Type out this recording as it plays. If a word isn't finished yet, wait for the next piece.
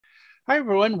Hi,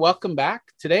 everyone. Welcome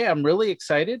back. Today, I'm really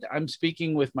excited. I'm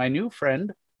speaking with my new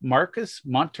friend, Markus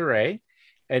Mantere,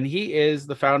 and he is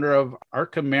the founder of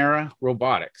Arkimera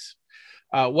Robotics.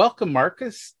 Welcome,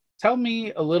 Markus. Tell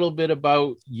me a little bit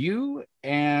about you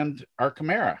and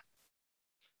Arkimera.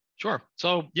 Sure.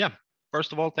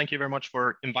 First of all, thank you very much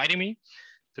for inviting me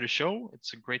to the show.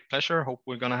 It's a great pleasure. Hope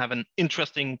we're going to have an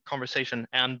interesting conversation.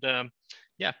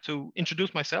 To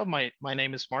introduce myself, my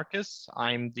name is Markus.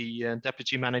 I'm the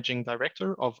Deputy Managing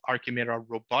Director of Arkimera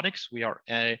Robotics. We are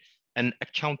an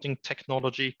accounting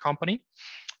technology company.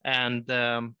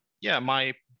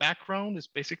 My background is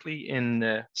basically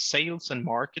in sales and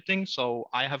marketing. So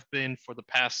I have been for the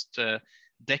past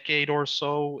decade or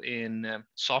so in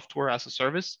software as a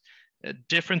service,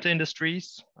 different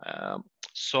industries.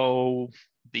 So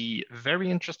the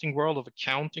very interesting world of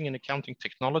accounting and accounting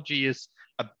technology is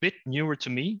a bit newer to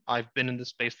me. I've been in this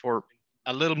space for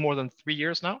a little more than 3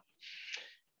 years now.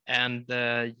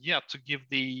 To give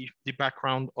the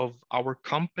background of our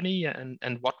company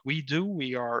and what we do,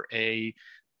 we are a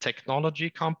technology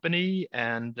company,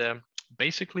 and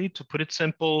basically, to put it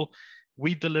simple,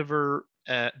 we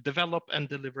develop and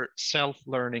deliver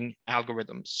self-learning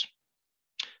algorithms.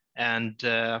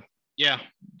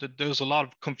 There's a lot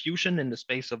of confusion in the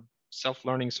space of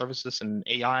self-learning services and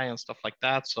AI and stuff like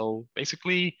that. So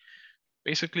basically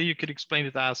you could explain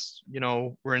it as,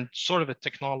 we're in sort of a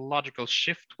technological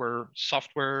shift where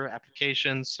software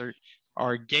applications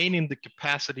are gaining the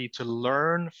capacity to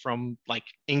learn from like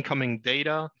incoming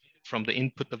data, from the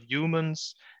input of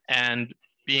humans, and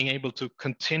being able to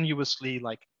continuously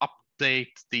like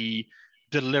update the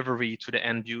delivery to the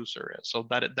end user. So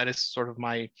that is sort of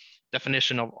my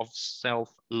definition of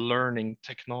self-learning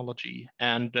technology.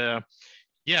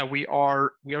 We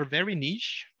are very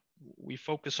niche. We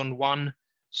focus on one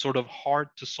sort of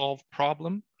hard to solve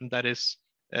problem, and that is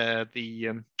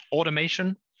the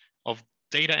automation of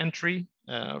data entry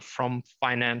from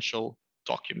financial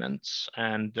documents.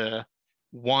 And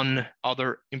one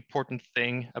other important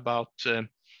thing about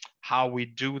how we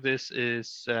do this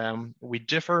is we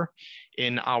differ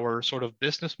in our sort of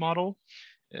business model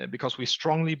because we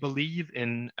strongly believe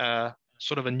in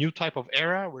sort of a new type of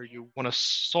era where you want to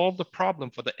solve the problem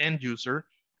for the end user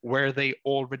where they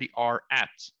already are at.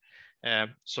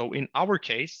 So in our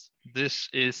case, this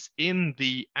is in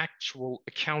the actual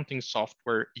accounting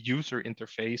software user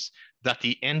interface that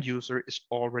the end user is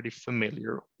already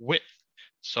familiar with.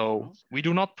 So we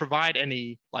do not provide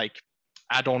any like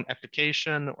add-on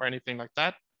application or anything like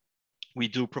that. We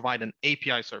do provide an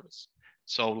API service.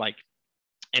 So like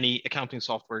any accounting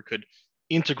software could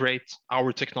integrate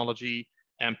our technology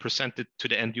and present it to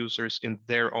the end users in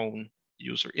their own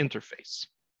user interface.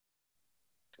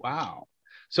 Wow.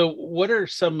 So what are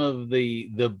some of the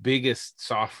biggest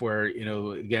software,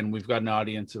 again, we've got an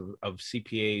audience of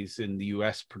CPAs in the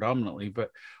US predominantly,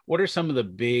 but what are some of the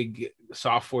big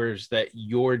softwares that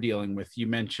you're dealing with? You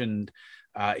mentioned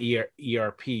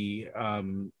ERP.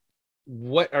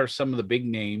 What are some of the big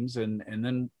names? And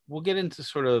then we'll get into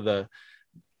sort of the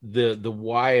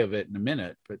why of it in a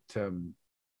minute, but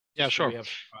sure. So we have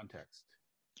context.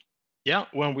 Yeah,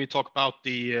 when we talk about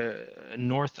the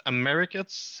North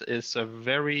Americas, it's a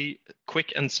very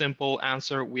quick and simple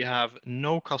answer. We have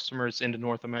no customers in the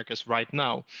North Americas right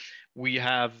now. We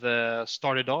have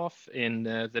started off in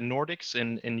the Nordics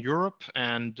in Europe,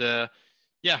 and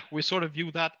we sort of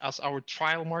view that as our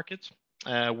trial market.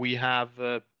 We have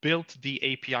built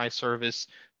the API service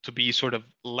to be sort of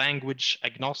language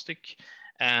agnostic,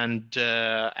 and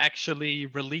actually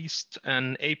released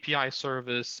an API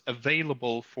service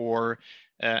available for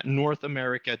North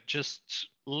America just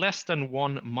less than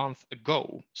 1 month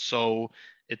ago. So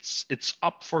it's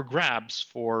up for grabs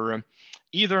for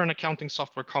either an accounting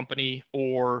software company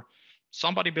or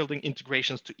somebody building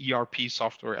integrations to ERP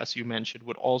software, as you mentioned,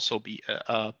 would also be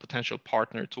a potential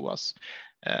partner to us.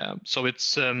 So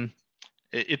it's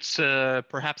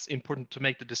perhaps important to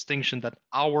make the distinction that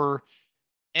our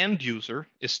end user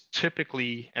is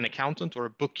typically an accountant or a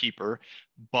bookkeeper,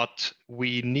 but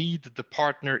we need the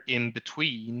partner in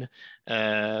between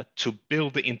to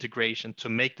build the integration to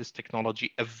make this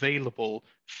technology available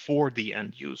for the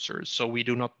end users. So we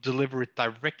do not deliver it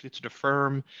directly to the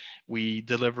firm, we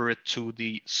deliver it to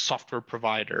the software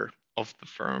provider of the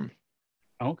firm.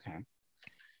 Okay.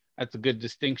 That's a good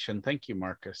distinction. Thank you,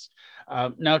 Markus.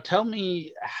 Now, tell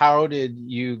me, how did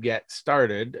you get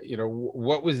started?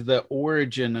 What was the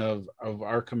origin of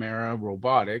Arkimera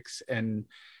Robotics, and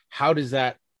how does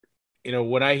that,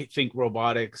 when I think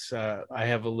robotics, I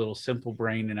have a little simple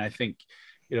brain, and I think,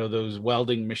 those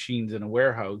welding machines in a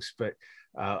warehouse, but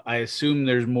I assume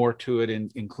there's more to it,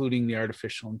 including the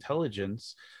artificial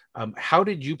intelligence. How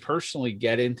did you personally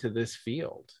get into this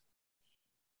field?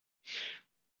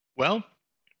 Well,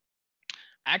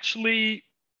 actually,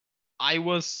 I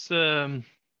was um,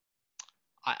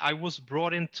 I was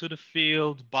brought into the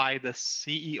field by the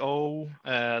CEO,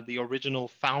 the original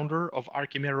founder of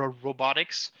Arkimera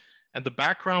Robotics. And the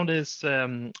background is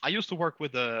I used to work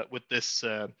with this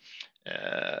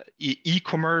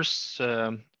e-commerce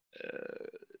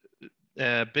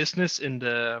business in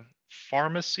the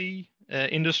pharmacy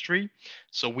industry.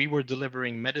 So we were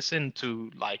delivering medicine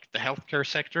to like the healthcare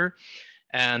sector,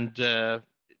 and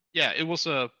yeah, it was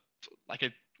like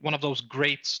a one of those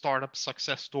great startup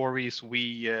success stories.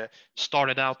 We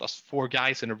started out as four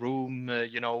guys in a room,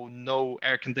 no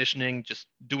air conditioning, just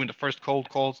doing the first cold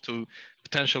calls to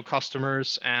potential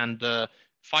customers. And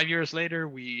 5 years later,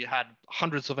 we had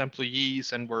hundreds of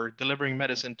employees and were delivering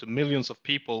medicine to millions of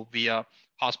people via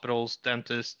hospitals,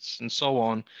 dentists, and so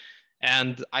on.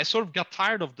 And I sort of got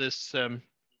tired of this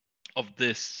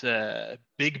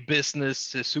big business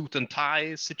suit and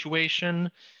tie situation.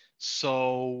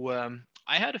 So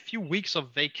I had a few weeks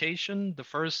of vacation, the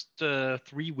first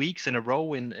 3 weeks in a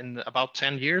row in about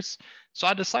 10 years. So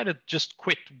I decided to just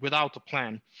quit without a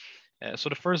plan. So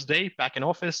the first day back in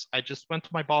office, I just went to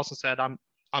my boss and said, I'm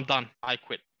done. I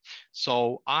quit.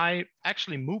 So I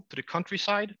actually moved to the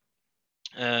countryside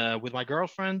with my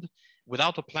girlfriend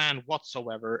without a plan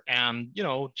whatsoever, and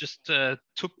just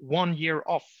took 1 year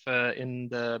off in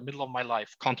the middle of my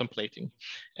life contemplating.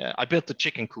 I built a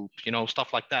chicken coop,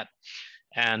 stuff like that.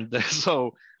 And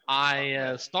so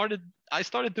I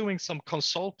started doing some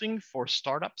consulting for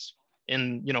startups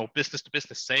in business to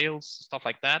business sales, stuff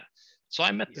like that. So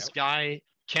I met this Yep. guy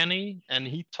Kenny, and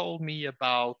he told me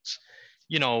about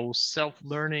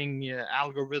self-learning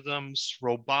algorithms,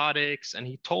 robotics, and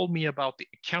he told me about the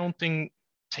accounting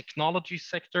technology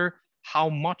sector, how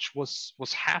much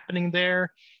was happening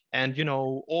there, and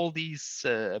all these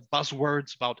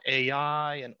buzzwords about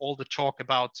AI and all the talk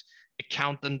about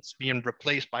accountants being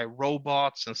replaced by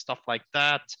robots and stuff like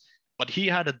that. But he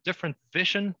had a different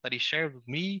vision that he shared with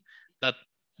me that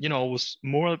was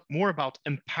more about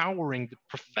empowering the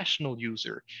professional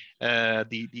user.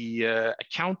 The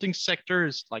accounting sector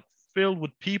is like filled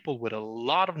with people with a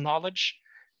lot of knowledge,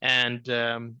 and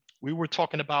we were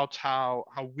talking about how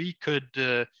we could,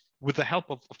 with the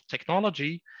help of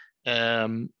technology,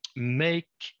 make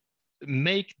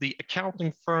the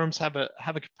accounting firms have a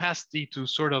capacity to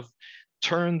sort of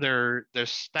turn their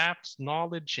staff's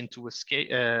knowledge into a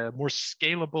more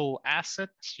scalable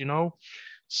assets.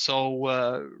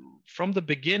 So from the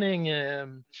beginning,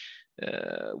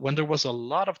 when there was a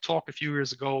lot of talk a few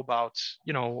years ago about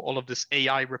all of this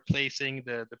AI replacing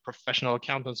the professional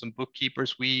accountants and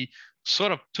bookkeepers, we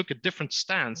sort of took a different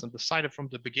stance and decided from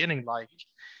the beginning, like,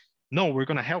 no, we're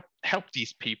going to help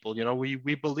these people.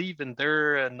 We believe in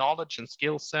their knowledge and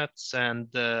skill sets, and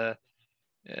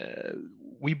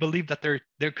we believe that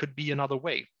there could be another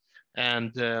way.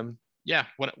 And yeah,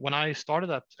 when I started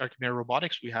at Arkimera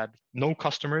Robotics, we had no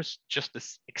customers, just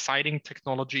this exciting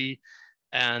technology.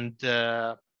 And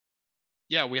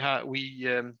yeah, we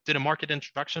did a market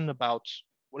introduction about,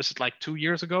 what is it, like 2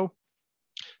 years ago.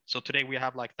 So today we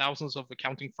have like thousands of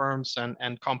accounting firms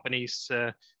and companies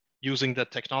using the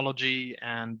technology,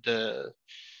 and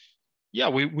yeah,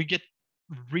 we get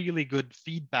really good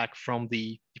feedback from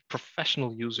the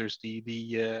professional users,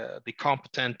 the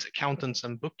competent accountants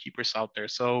and bookkeepers out there.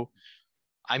 So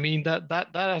I mean that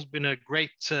has been a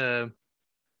great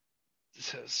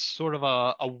sort of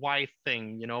a why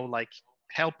thing, like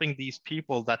helping these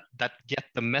people that get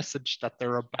the message that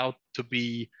they're about to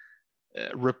be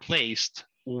replaced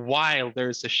while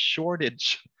there's a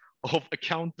shortage of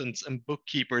accountants and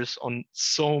bookkeepers on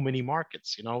so many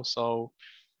markets. So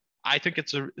I think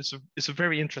it's a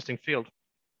very interesting field.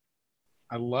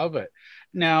 I love it.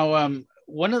 Now,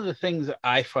 one of the things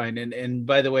I find, and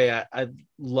by the way, I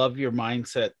love your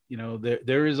mindset.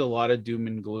 There is a lot of doom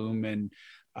and gloom, and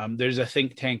there's a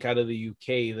think tank out of the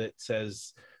UK that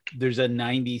says there's a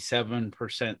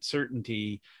 97%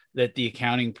 certainty that the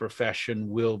accounting profession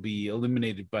will be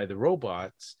eliminated by the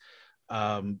robots.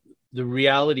 The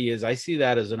reality is, I see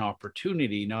that as an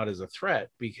opportunity, not as a threat,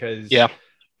 because Yeah.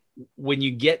 when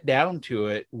you get down to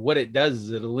it, what it does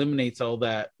is it eliminates all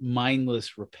that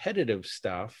mindless, repetitive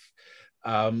stuff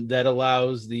that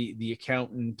allows the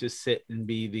accountant to sit and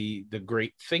be the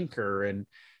great thinker, and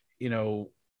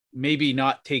maybe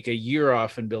not take a year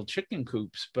off and build chicken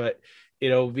coops, but be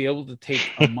able to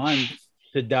take a month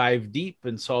to dive deep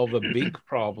and solve a big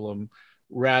problem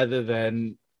rather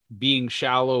than being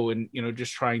shallow and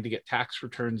just trying to get tax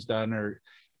returns done or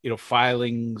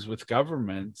filings with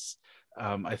governments.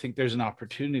 I think there's an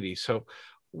opportunity. So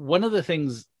one of the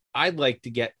things I'd like to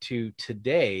get to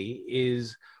today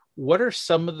is what are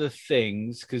some of the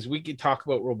things, because we could talk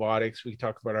about robotics, we could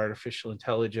talk about artificial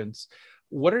intelligence.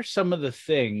 What are some of the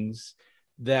things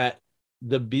that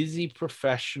the busy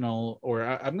professional, or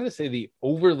I'm going to say the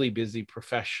overly busy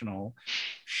professional,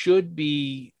 should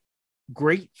be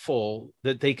grateful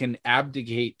that they can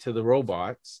abdicate to the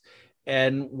robots?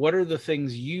 And what are the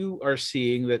things you are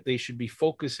seeing that they should be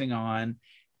focusing on,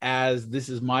 as this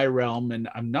is my realm and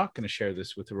I'm not going to share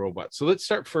this with the robot? So let's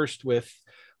start first with,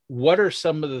 what are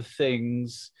some of the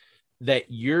things that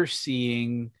you're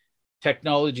seeing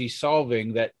technology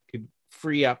solving that could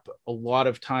free up a lot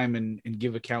of time and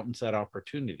give accountants that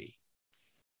opportunity?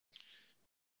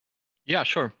 Yeah,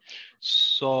 sure.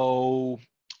 So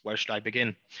where should I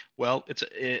begin? Well,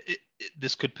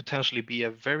 this could potentially be a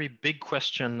very big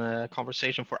question,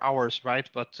 conversation for hours, right?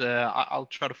 But I'll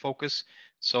try to focus.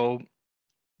 So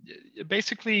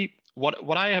basically,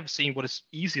 what I have seen, what is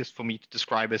easiest for me to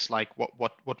describe is like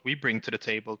what we bring to the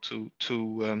table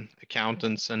to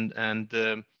accountants and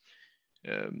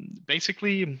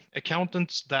basically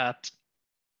accountants that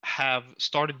have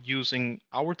started using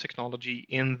our technology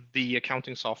in the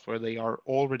accounting software they are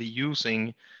already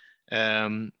using.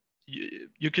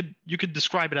 You could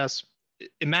describe it as,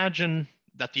 imagine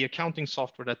that the accounting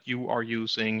software that you are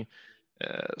using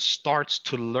starts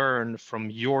to learn from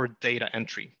your data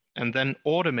entry and then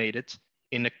automate it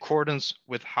in accordance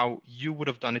with how you would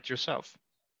have done it yourself.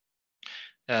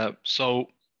 So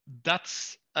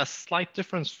that's a slight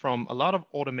difference from a lot of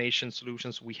automation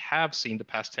solutions we have seen the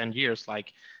past 10 years,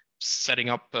 like setting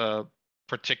up a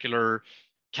particular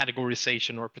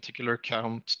categorization or a particular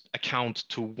account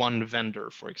to one vendor,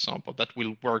 for example, that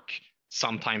will work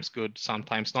sometimes good,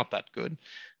 sometimes not that good.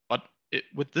 But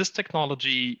with this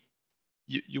technology,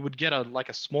 you would get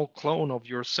a small clone of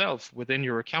yourself within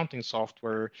your accounting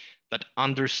software that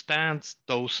understands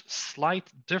those slight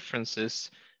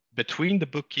differences between the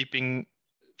bookkeeping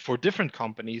for different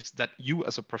companies that you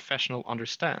as a professional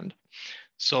understand.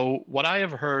 So what I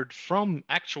have heard from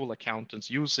actual accountants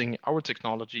using our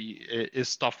technology is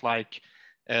stuff like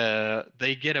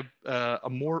they get a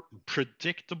more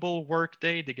predictable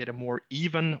workday, they get a more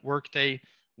even workday.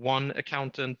 One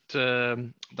accountant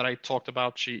that I talked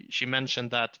about, she mentioned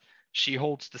that she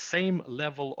holds the same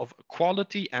level of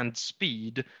quality and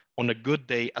speed on a good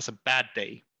day as a bad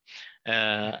day.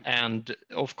 And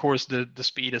of course, the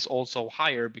speed is also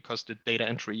higher because the data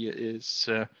entry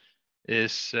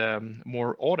is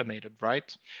more automated,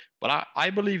 right? But I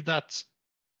believe that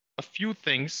a few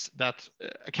things that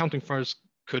accounting firms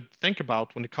could think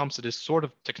about when it comes to this sort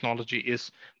of technology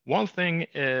is, one thing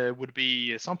would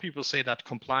be, some people say that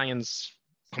compliance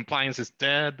is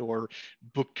dead or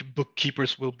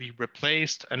bookkeepers will be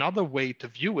replaced. Another way to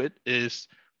view it is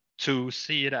to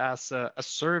see it as a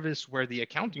service where the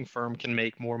accounting firm can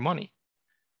make more money.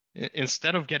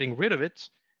 Instead of getting rid of it,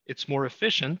 it's more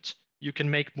efficient. You can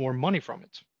make more money from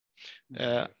it.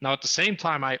 Now, at the same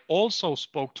time, I also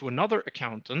spoke to another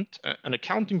accountant, an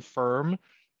accounting firm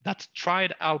that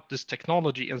tried out this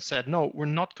technology and said, no, we're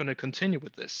not going to continue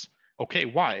with this. Okay,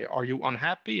 why? Are you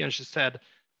unhappy? And she said,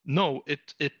 no,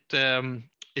 it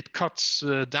cuts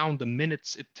down the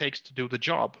minutes it takes to do the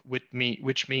job with me,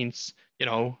 which means,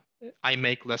 I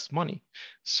make less money.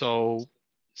 So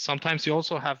sometimes you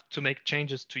also have to make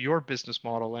changes to your business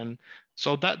model. And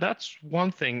so that's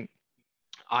one thing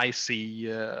I see,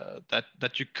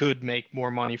 that you could make more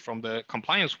money from the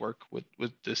compliance work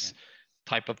with this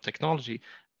type of technology.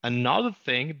 Another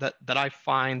thing that I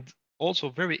find also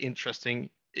very interesting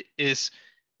is,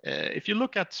 if you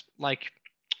look at like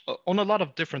on a lot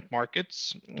of different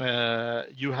markets,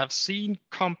 you have seen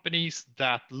companies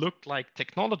that look like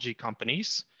technology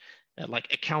companies, like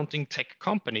accounting tech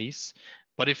companies.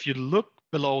 But if you look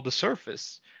below the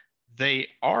surface, they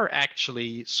are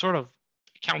actually sort of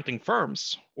accounting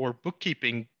firms or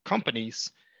bookkeeping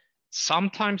companies.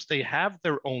 Sometimes they have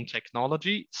their own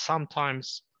technology,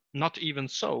 sometimes not even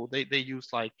so. They use,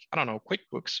 like, I don't know,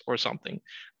 QuickBooks or something,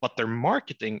 but their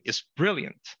marketing is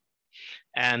brilliant.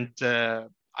 And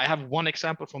I have one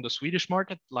example from the Swedish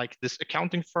market, like this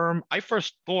accounting firm. I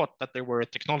first thought that they were a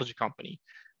technology company,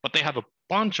 but they have a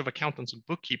bunch of accountants and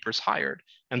bookkeepers hired,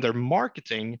 and their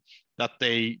marketing that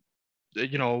they,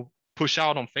 push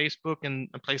out on Facebook and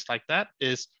a place like that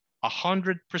is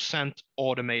 100%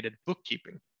 automated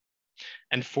bookkeeping.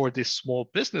 And for this small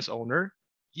business owner,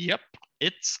 yep,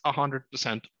 it's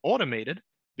 100% automated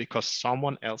because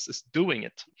someone else is doing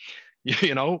it.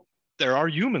 There are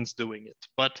humans doing it.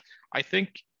 But I think,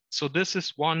 so this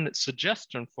is one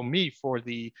suggestion for me for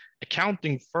the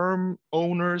accounting firm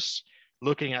owners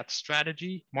looking at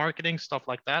strategy, marketing, stuff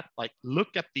like that. Like look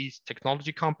at these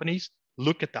technology companies,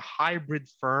 look at the hybrid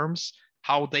firms,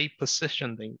 how they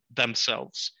position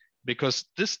themselves. Because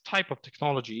this type of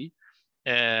technology,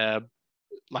 uh,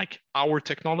 like our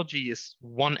technology is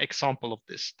one example of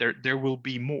this. There will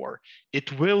be more.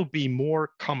 It will be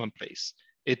more commonplace.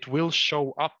 It will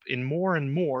show up in more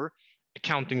and more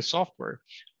accounting software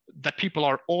that people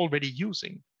are already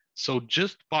using. So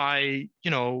just by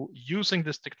using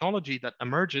this technology that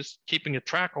emerges, keeping a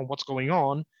track on what's going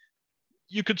on,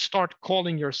 you could start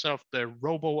calling yourself the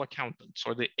robo accountants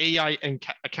or the AI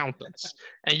accountants,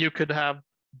 and you could have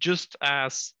just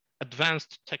as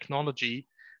advanced technology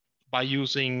by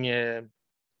using a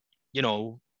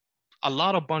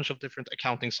lot of bunch of different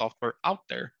accounting software out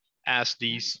there as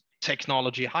these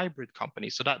technology hybrid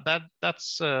companies. So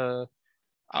that's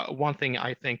one thing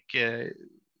I think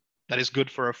that is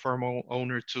good for a firm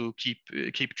owner to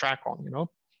keep track on.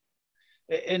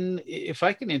 And if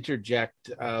I can interject,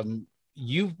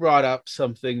 you've brought up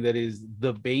something that is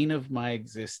the bane of my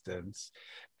existence,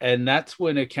 and that's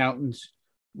when accountants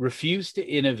refuse to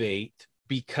innovate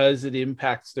because it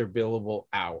impacts their billable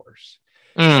hours.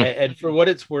 And for what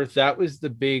it's worth, that was the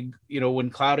big, when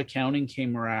cloud accounting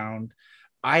came around,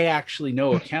 I actually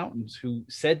know accountants who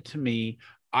said to me,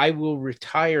 I will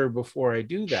retire before I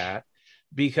do that,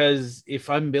 because if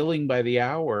I'm billing by the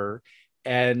hour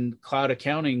and cloud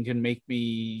accounting can make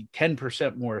me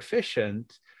 10% more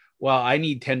efficient, well, I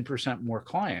need 10% more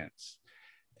clients.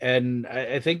 And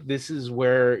I think this is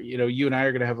where, you and I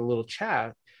are going to have a little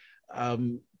chat.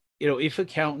 If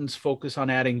accountants focus on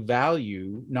adding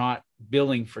value, not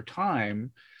billing for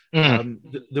time,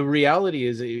 the reality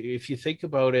is, if you think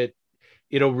about it,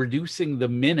 reducing the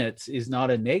minutes is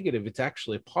not a negative. It's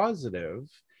actually a positive.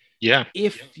 Yeah.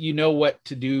 If you know what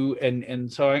to do.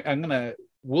 And so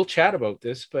we'll chat about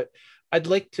this, but I'd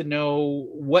like to know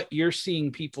what you're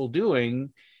seeing people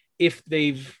doing if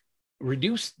they've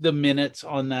reduced the minutes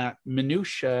on that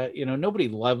minutia.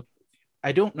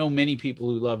 I don't know many people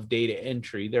who love data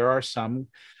entry. There are some,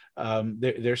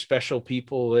 they're special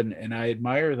people, and I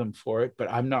admire them for it,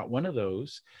 but I'm not one of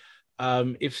those.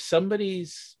 If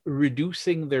somebody's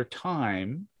reducing their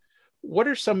time, what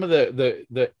are some of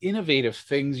the innovative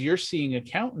things you're seeing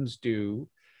accountants do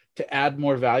to add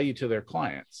more value to their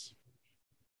clients?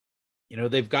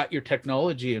 They've got your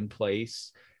technology in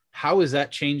place. How is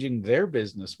that changing their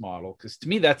business model? Because to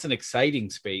me, that's an exciting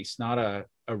space, not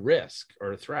a risk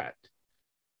or a threat.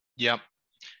 Yeah,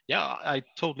 I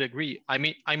totally agree. I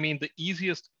mean, the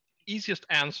easiest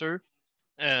answer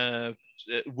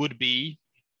would be,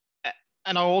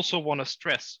 and I also want to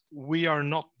stress, we are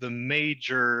not the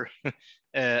major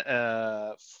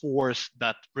force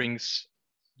that brings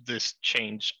this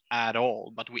change at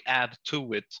all, but we add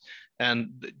to it.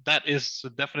 And that is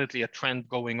definitely a trend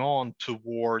going on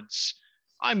towards,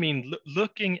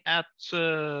 looking at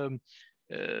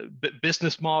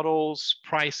business models,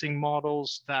 pricing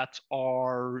models that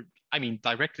are,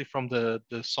 directly from the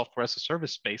software as a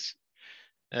service space.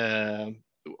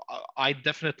 I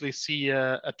definitely see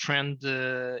a trend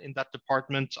in that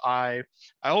department. I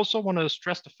also want to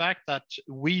stress the fact that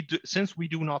since we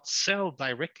do not sell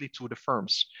directly to the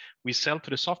firms, we sell to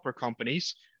the software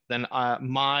companies. Then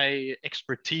my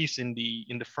expertise in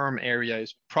the firm area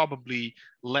is probably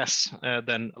less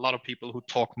than a lot of people who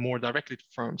talk more directly to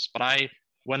firms. But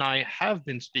when I have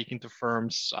been speaking to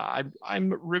firms, I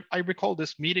recall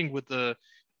this meeting with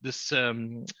this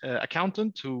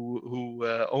accountant who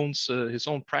owns his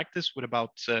own practice with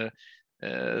about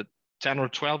 10 or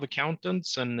 12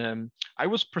 accountants. And I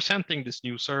was presenting this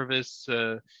new service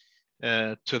to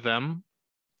them.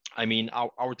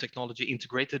 Our technology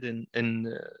integrated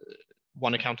in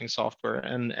one accounting software.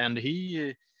 And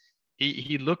he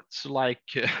looked like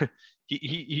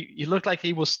he looked like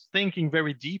he was thinking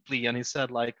very deeply. And he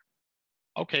said, like,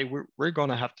 okay, we're going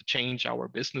to have to change our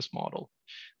business model.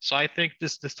 So I think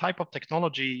this type of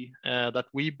technology that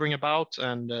we bring about,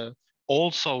 and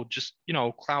also just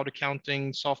cloud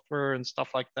accounting software and stuff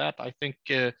like that, I think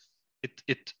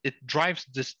it drives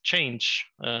this change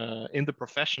in the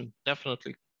profession,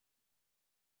 definitely.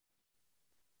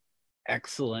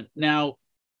 Excellent. Now,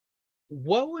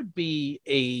 what would be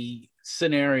a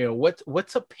scenario?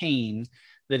 What's a pain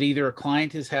that either a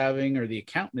client is having or the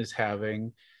accountant is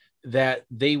having that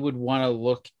they would want to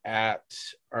look at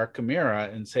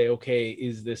Arkimera and say, okay,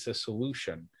 is this a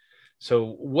solution? So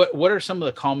what are some of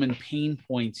the common pain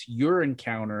points you're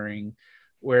encountering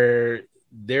where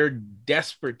they're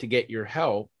desperate to get your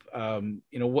help?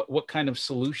 What kind of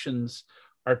solutions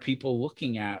are people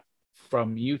looking at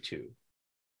from you two,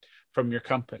 from your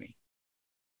company?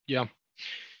 Yeah.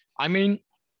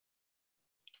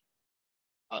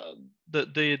 uh,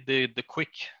 the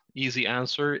quick, easy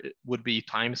answer would be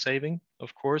time saving,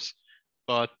 of course.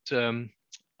 But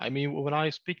I mean, when I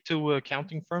speak to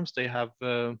accounting firms, they have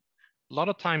a lot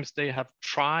of times they have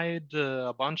tried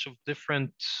a bunch of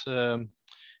different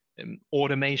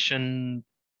automation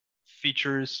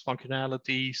features,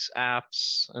 functionalities,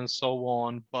 apps, and so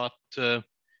on. But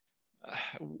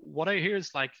what I hear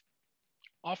is like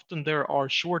often there are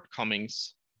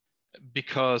shortcomings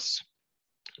because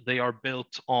they are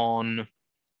built on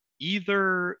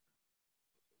either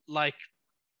like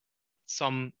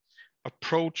some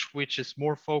approach which is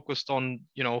more focused on,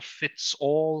 fits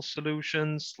all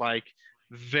solutions, like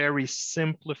very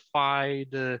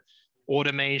simplified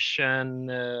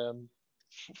automation,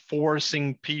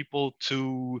 forcing people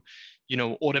to,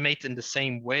 automate in the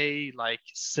same way, like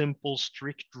simple,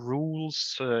 strict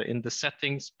rules in the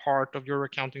settings part of your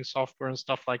accounting software and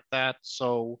stuff like that.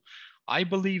 So I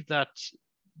believe that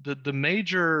the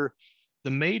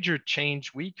major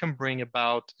change we can bring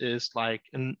about is like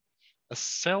a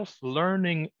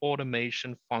self-learning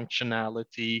automation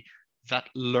functionality that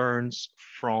learns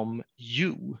from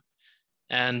you.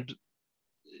 And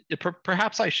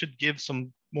perhaps I should give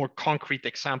some more concrete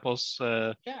examples.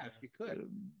 Yeah, if you could.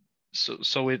 So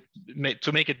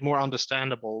to make it more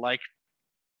understandable, like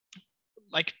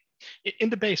in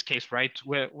the base case, right,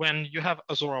 where when you have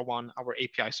AzoraOne, our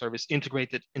API service,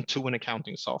 integrated into an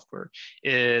accounting software,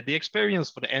 the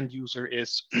experience for the end user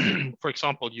is, for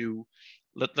example,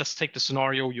 let's take the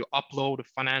scenario, you upload a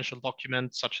financial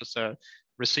document such as a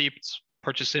receipt,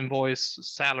 purchase invoice,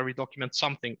 salary document,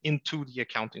 something into the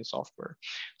accounting software.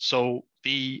 So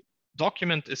the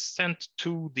document is sent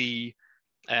to the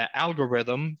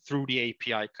algorithm through the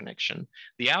API connection.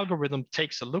 The algorithm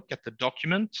takes a look at the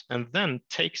document and then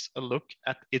takes a look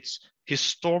at its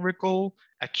historical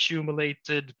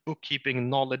accumulated bookkeeping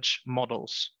knowledge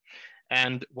models.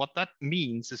 And what that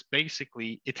means is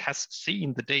basically it has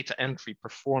seen the data entry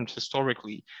performed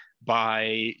historically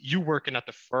by you working at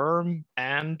the firm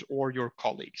and or your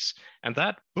colleagues. And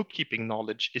that bookkeeping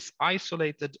knowledge is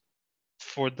isolated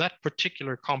for that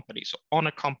particular company, so on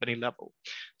a company level.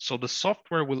 So the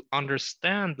software will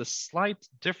understand the slight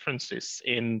differences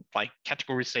in like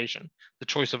categorization, the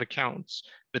choice of accounts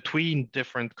between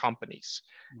different companies.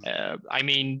 I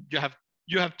mean, you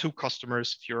have two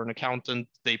customers. If you're an accountant,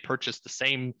 they purchase the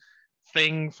same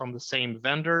thing from the same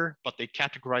vendor, but they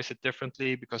categorize it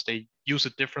differently because they use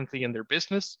it differently in their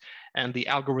business. And the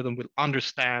algorithm will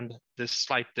understand this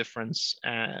slight difference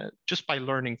just by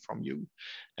learning from you.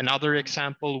 Another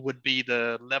example would be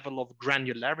the level of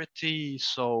granularity.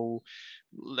 So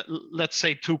let's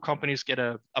say two companies get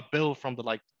a bill from the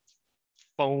like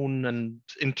phone and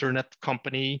internet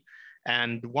company,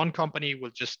 and one company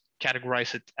will just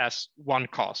categorize it as one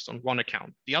cost on one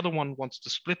account. The other one wants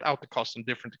to split out the cost on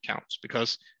different accounts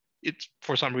because it's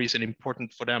for some reason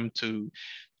important for them to,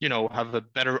 have a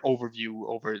better overview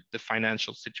over the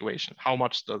financial situation. How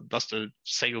much does the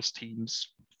sales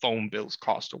team's phone bills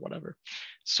cost or whatever?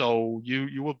 So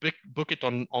you will book it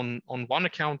on one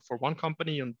account for one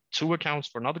company and two accounts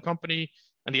for another company,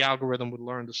 and the algorithm would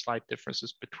learn the slight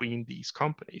differences between these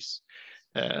companies.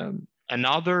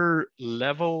 Another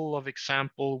level of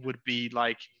example would be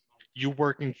like you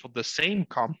working for the same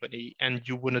company and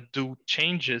you want to do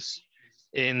changes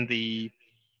in the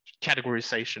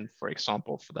categorization, for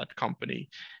example, for that company.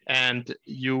 And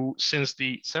since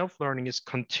the self-learning is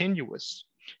continuous,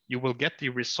 you will get the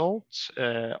results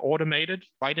automated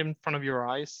right in front of your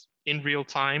eyes in real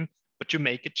time, but you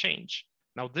make a change.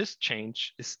 Now, this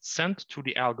change is sent to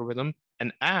the algorithm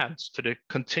and adds to the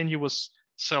continuous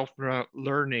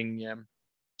self-learning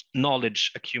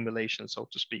knowledge accumulation, so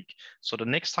to speak. So the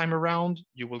next time around,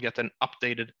 you will get an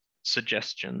updated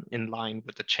suggestion in line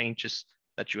with the changes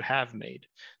that you have made.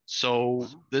 So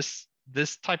this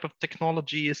type of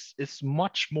technology is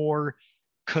much more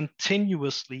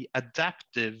continuously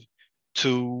adaptive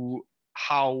to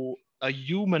how a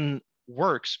human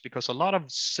works, because a lot of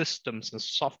systems and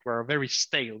software are very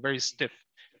stale, very stiff.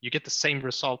 You get the same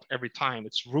result every time.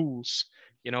 It's rules,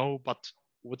 but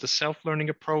with the self-learning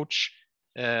approach,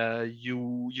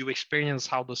 you experience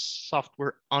how the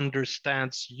software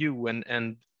understands you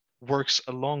and works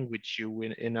along with you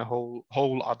in a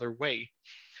whole other way.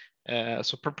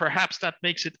 So perhaps that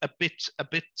makes it a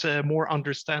bit more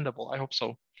understandable. I hope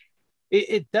so.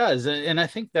 It does, and I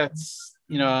think that's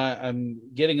I'm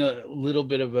getting a little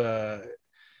bit of a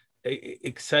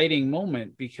exciting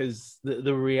moment, because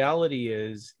the reality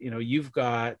is, you've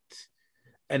got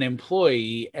an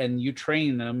employee and you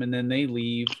train them and then they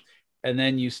leave, and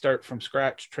then you start from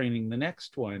scratch training the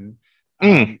next one.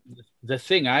 Mm. The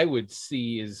thing I would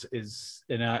see is,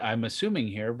 and I'm assuming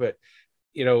here, but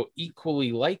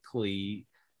equally likely,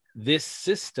 this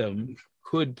system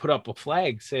could put up a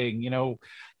flag saying,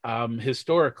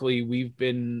 historically we've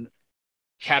been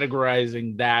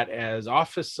categorizing that as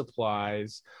office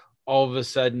supplies. All of a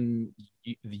sudden,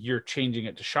 you're changing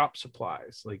it to shop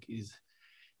supplies. Like,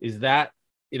 is that,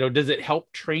 does it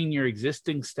help train your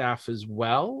existing staff as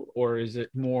well, or is it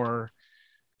more,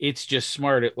 it's just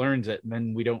smart, it learns it, and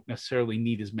then we don't necessarily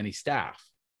need as many staff?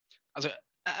 Also,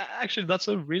 actually, that's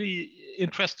a really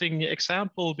interesting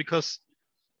example because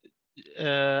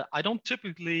I don't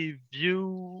typically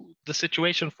view the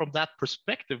situation from that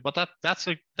perspective, but that's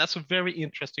a very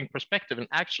interesting perspective. And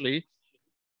actually,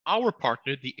 our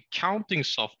partner, the accounting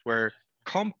software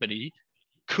company,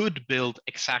 could build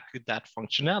exactly that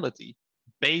functionality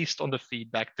based on the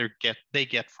feedback they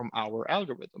get from our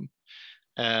algorithm.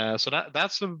 So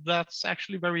that's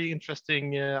actually very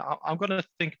interesting. I'm going to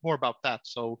think more about that.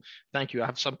 So thank you. I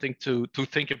have something to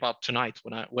think about tonight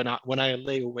when I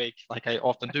lay awake, like I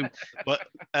often do. But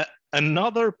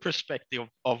another perspective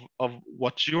of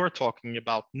what you're talking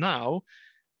about now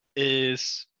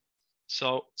is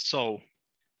so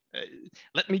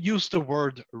let me use the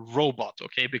word robot,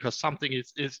 okay? Because something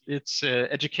it's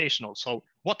educational. So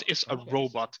what is a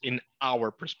robot in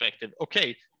our perspective?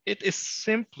 Okay, it is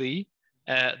simply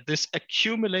this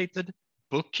accumulated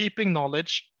bookkeeping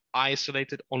knowledge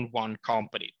isolated on one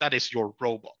company. That is your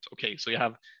robot. Okay, so you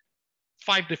have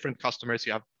 5 different customers,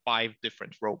 you have 5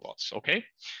 different robots. Okay,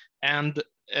 and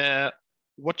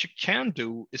what you can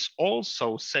do is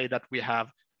also say that we have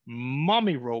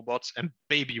mommy robots and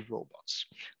baby robots.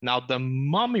 Now, the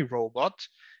mommy robot,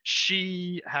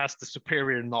 she has the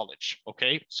superior knowledge.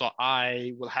 Okay, so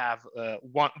I will have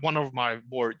one of my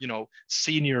more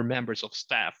senior members of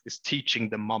staff is teaching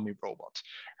the mommy robot.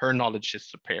 Her knowledge is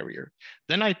superior.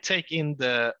 Then I take in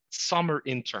the summer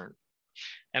intern,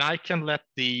 and I can let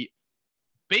the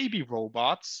baby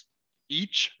robots,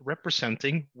 each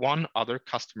representing one other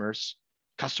customer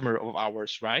of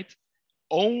ours, right?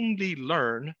 Only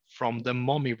learn from the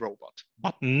mommy robot,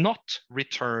 but not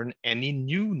return any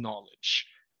new knowledge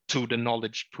to the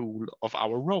knowledge pool of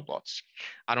our robots.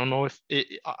 I don't know if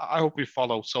I hope we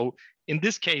follow. So in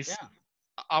this case, Yeah.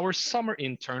 our summer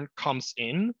intern comes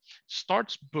in,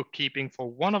 starts bookkeeping for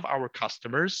one of our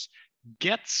customers,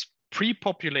 gets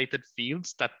pre-populated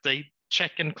fields that they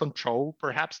check and control.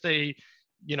 Perhaps they,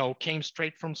 came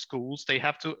straight from schools. They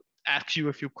have to ask you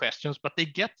a few questions, but they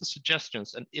get the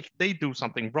suggestions. And if they do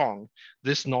something wrong,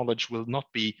 this knowledge will not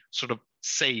be sort of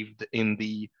saved in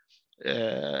the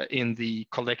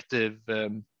collective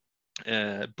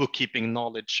bookkeeping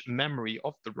knowledge memory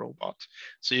of the robot.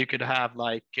 So you could have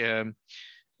like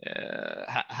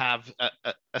have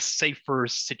a safer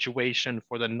situation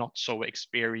for the not so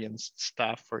experienced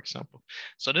staff, for example.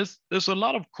 So there's a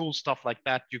lot of cool stuff like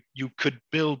that you could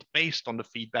build based on the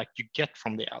feedback you get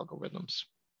from the algorithms.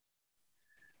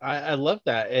 I love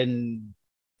that. And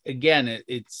again,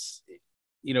 it's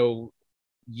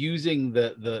using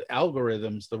the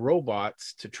algorithms, the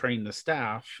robots, to train the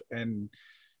staff, and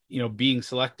being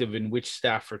selective in which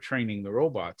staff are training the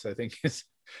robots, I think is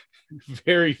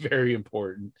very, very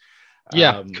important.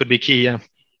 Yeah, could be key. Yeah.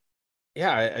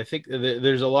 Yeah, I think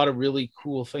there's a lot of really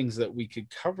cool things that we could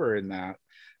cover in that.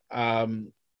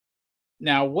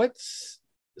 Now,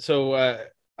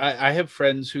 I have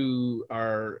friends who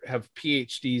have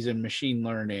PhDs in machine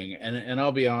learning, and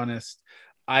I'll be honest,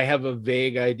 I have a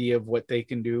vague idea of what they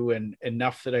can do, and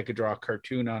enough that I could draw a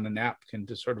cartoon on a napkin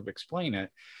to sort of explain it.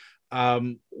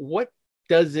 What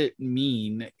does it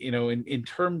mean, in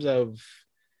terms of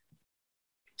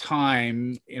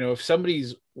time, if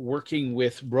somebody's working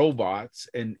with robots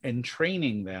and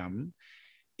training them,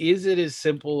 is it as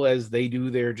simple as they do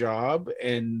their job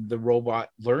and the robot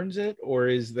learns it, or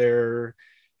is there,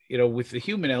 with the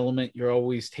human element, you're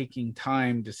always taking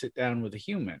time to sit down with a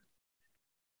human?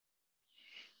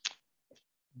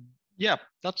 Yeah,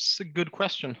 that's a good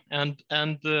question. And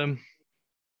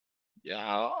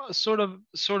yeah, sort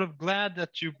of glad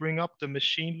that you bring up the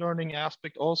machine learning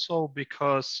aspect also,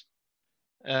 because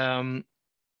um,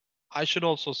 I should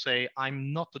also say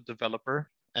I'm not a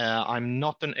developer. I'm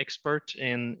not an expert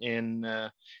in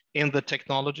the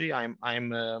technology. I'm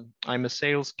a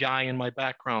sales guy in my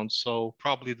background, so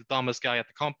probably the dumbest guy at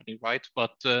the company, right?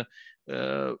 But the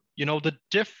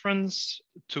difference,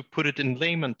 to put it in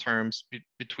layman terms,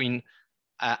 between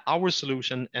our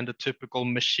solution and the typical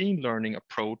machine learning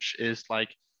approach is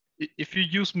like, if you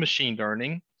use machine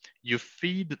learning, you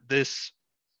feed this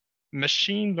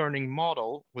machine learning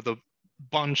model with a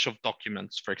bunch of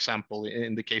documents. For example,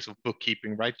 in the case of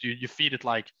bookkeeping, right? You feed it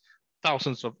like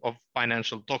thousands of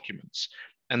financial documents,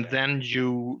 and then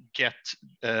you get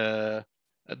a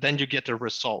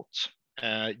result.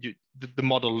 The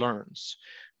model learns.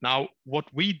 Now, what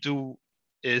we do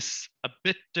is a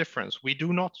bit different. We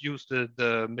do not use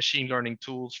the machine learning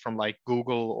tools from like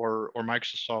Google or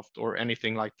Microsoft or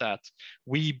anything like that.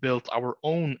 We built our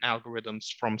own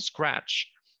algorithms from scratch.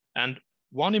 And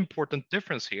one important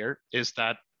difference here is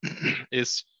that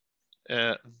is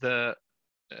the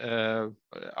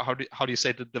how do you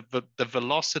say the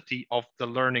velocity of the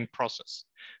learning process.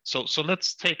 So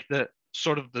let's take the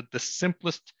sort of the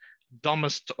simplest,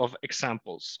 dumbest of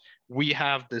examples. We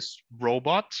have this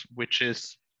robot which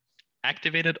is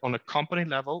activated on a company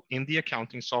level in the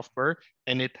accounting software,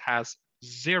 and it has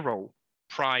zero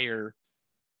prior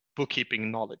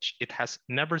bookkeeping knowledge. It has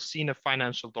never seen a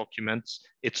financial document.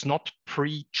 It's not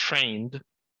pre-trained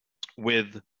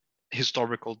with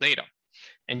historical data.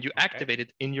 And you activate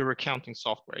it in your accounting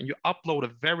software, and you upload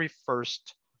a very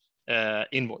first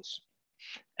invoice,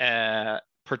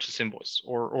 purchase invoice,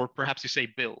 or perhaps you say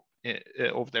bill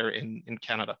over there in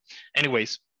Canada.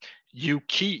 Anyways, you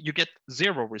get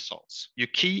zero results. You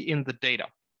key in the data.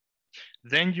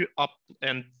 Then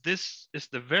and this is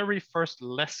the very first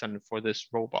lesson for this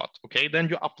robot, okay? Then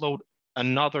you upload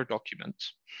another document,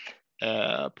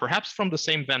 perhaps from the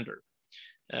same vendor.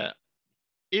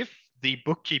 If the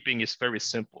bookkeeping is very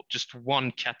simple, just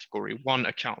one category, one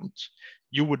account,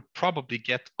 you would probably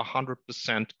get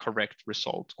 100% correct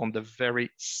result on the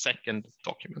very second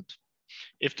document.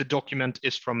 If the document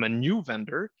is from a new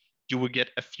vendor, you will get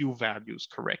a few values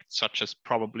correct, such as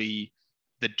probably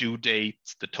the due date,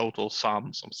 the total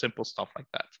sum, some simple stuff like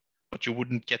that. But you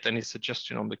wouldn't get any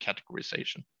suggestion on the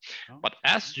categorization. But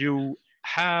as you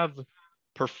have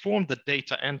performed the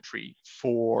data entry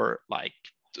for like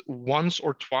once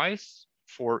or twice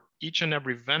for each and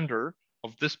every vendor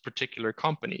of this particular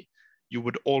company, you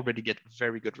would already get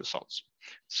very good results.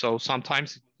 So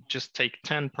sometimes just take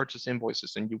 10 purchase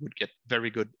invoices and you would get a very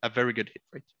good hit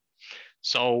rate.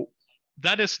 So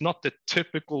that is not the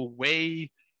typical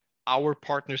way our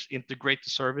partners integrate the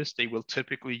service. They will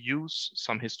typically use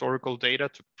some historical data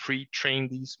to pre-train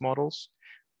these models,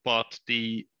 but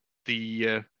the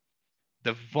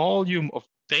volume of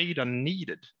data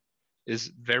needed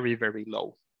is very, very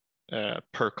low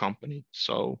per company.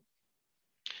 So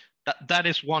that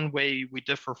is one way we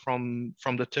differ from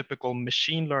the typical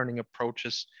machine learning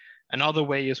approaches. Another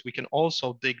way is we can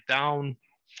also dig down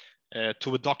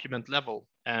to a document level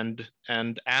and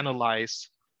analyze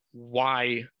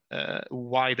why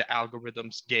the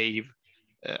algorithms gave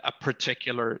a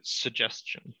particular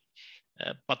suggestion.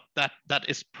 But that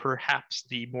is perhaps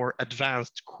the more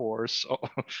advanced course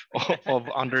of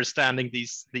understanding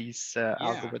these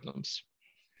algorithms.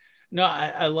 No,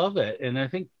 I love it. And I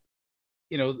think,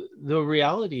 the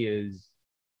reality is,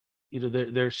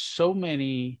 there's so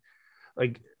many,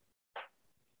 like,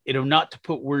 not to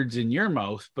put words in your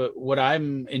mouth, but what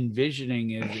I'm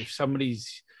envisioning is if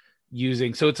somebody's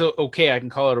using, so it's okay, I can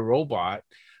call it a robot.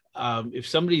 If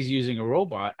somebody's using a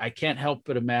robot, I can't help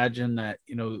but imagine that,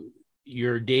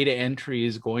 your data entry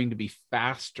is going to be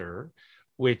faster,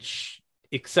 which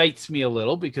excites me a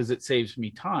little because it saves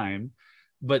me time.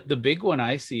 But the big one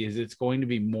I see is it's going to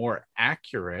be more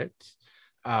accurate,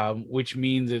 which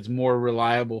means it's more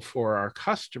reliable for our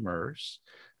customers.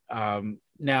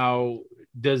 Now,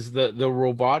 does the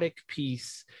robotic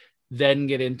piece then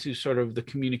get into sort of the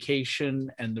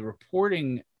communication and the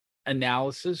reporting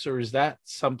analysis, or is that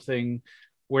something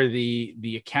where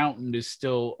the accountant is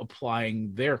still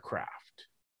applying their craft?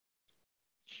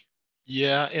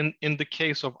 Yeah, in the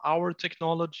case of our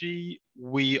technology,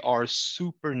 we are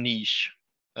super niche.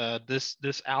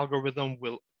 This algorithm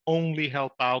will only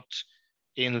help out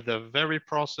in the very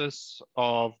process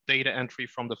of data entry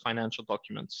from the financial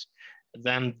documents.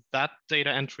 Then that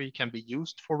data entry can be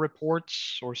used for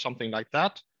reports or something like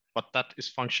that, but that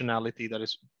is functionality that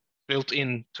is built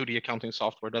into the accounting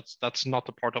software. That's not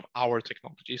a part of our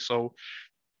technology. So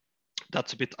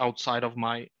that's a bit outside of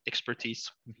my expertise.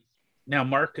 Now,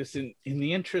 Markus, in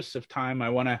the interest of time, I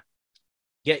want to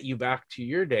get you back to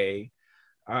your day.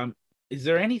 Is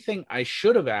there anything I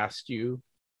should have asked you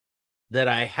that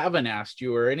I haven't asked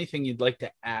you, or anything you'd like to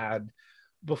add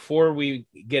before we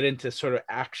get into sort of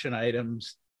action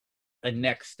items and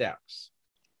next steps?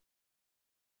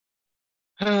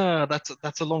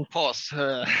 That's a long pause.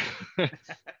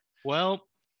 Well,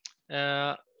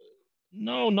 no,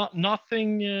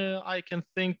 nothing I can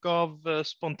think of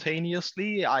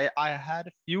spontaneously. I had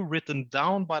a few written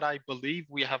down, but I believe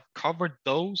we have covered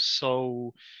those.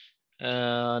 So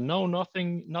No,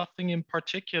 nothing in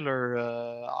particular.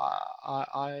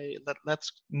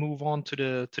 Let's move on to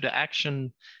the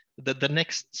action, the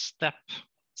next step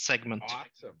segment.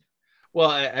 Awesome. Well,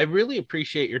 I really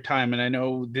appreciate your time, and I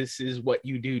know this is what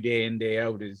you do day in, day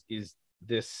out, is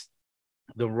this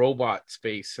the robot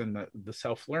space and the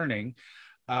self-learning.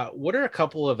 What are a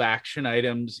couple of action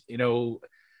items?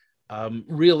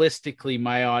 Realistically,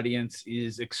 my audience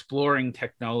is exploring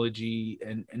technology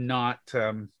and not,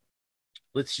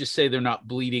 let's just say they're not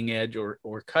bleeding edge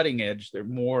or cutting edge. They're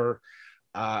more,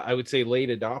 I would say, late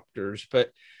adopters.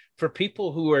 But for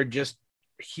people who are just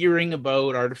hearing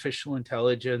about artificial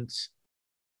intelligence,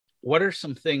 what are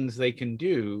some things they can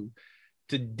do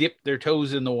to dip their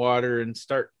toes in the water and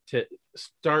start to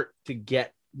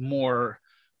get more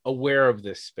aware of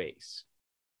this space?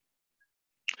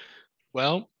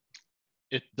 Well,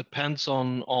 it depends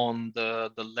on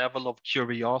the level of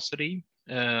curiosity.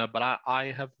 But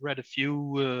I have read a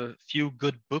few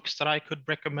good books that I could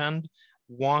recommend.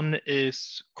 One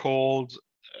is called,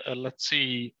 let's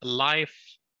see, Life.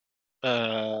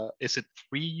 Is it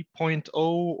 3.0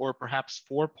 or perhaps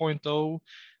 4.0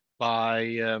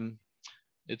 by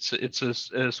it's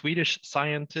a Swedish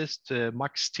scientist,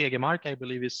 Max Tegmark, I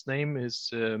believe his name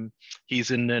is.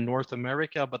 He's in North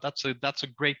America, but that's a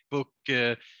great book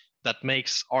that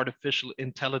makes artificial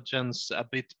intelligence a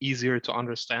bit easier to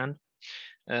understand.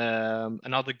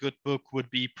 Another good book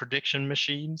would be Prediction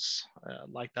Machines,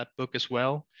 like that book as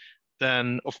well.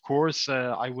 Then, of course,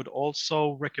 I would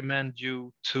also recommend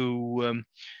you to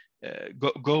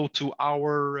go to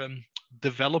our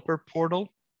developer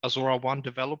portal, AzoraOne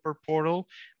developer portal,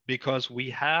 because we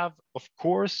have, of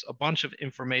course, a bunch of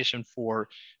information for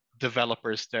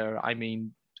developers there. I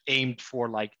mean, aimed for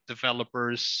like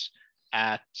developers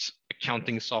at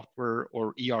accounting software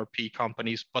or ERP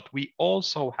companies, but we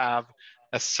also have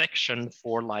a section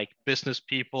for like business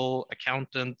people,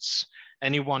 accountants,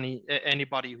 anybody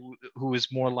who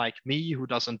is more like me, who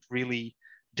doesn't really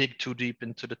dig too deep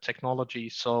into the technology.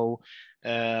 So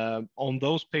on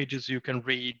those pages, you can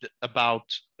read about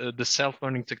the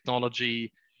self-learning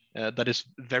technology that is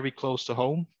very close to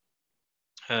home.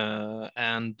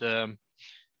 And the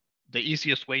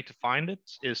easiest way to find it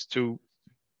is to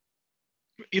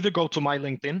either go to my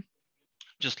LinkedIn,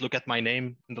 just look at my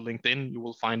name in the LinkedIn, you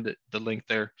will find the link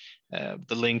there.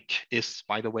 The link is,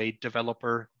 by the way,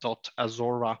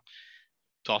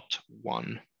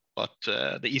 developer.azora.one. But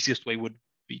the easiest way would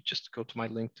be just to go to my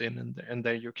LinkedIn, and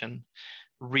there you can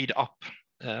read up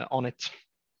on it.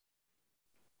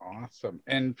 Awesome.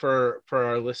 And for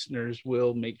our listeners,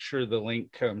 we'll make sure the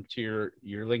link to your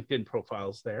LinkedIn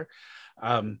profiles there.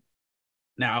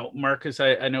 Now, Markus,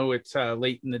 I know it's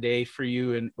late in the day for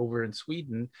you and over in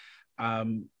Sweden.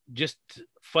 Just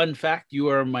fun fact, you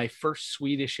are my first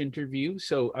Swedish interview.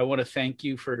 So I want to thank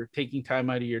you for taking time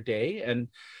out of your day. And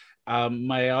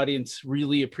my audience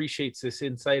really appreciates this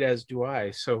insight, as do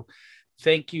I. So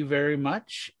thank you very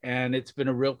much. And it's been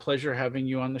a real pleasure having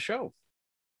you on the show.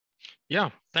 Yeah,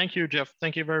 thank you, Jeff.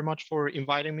 Thank you very much for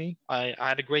inviting me. I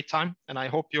had a great time, and I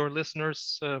hope your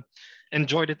listeners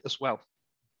enjoyed it as well.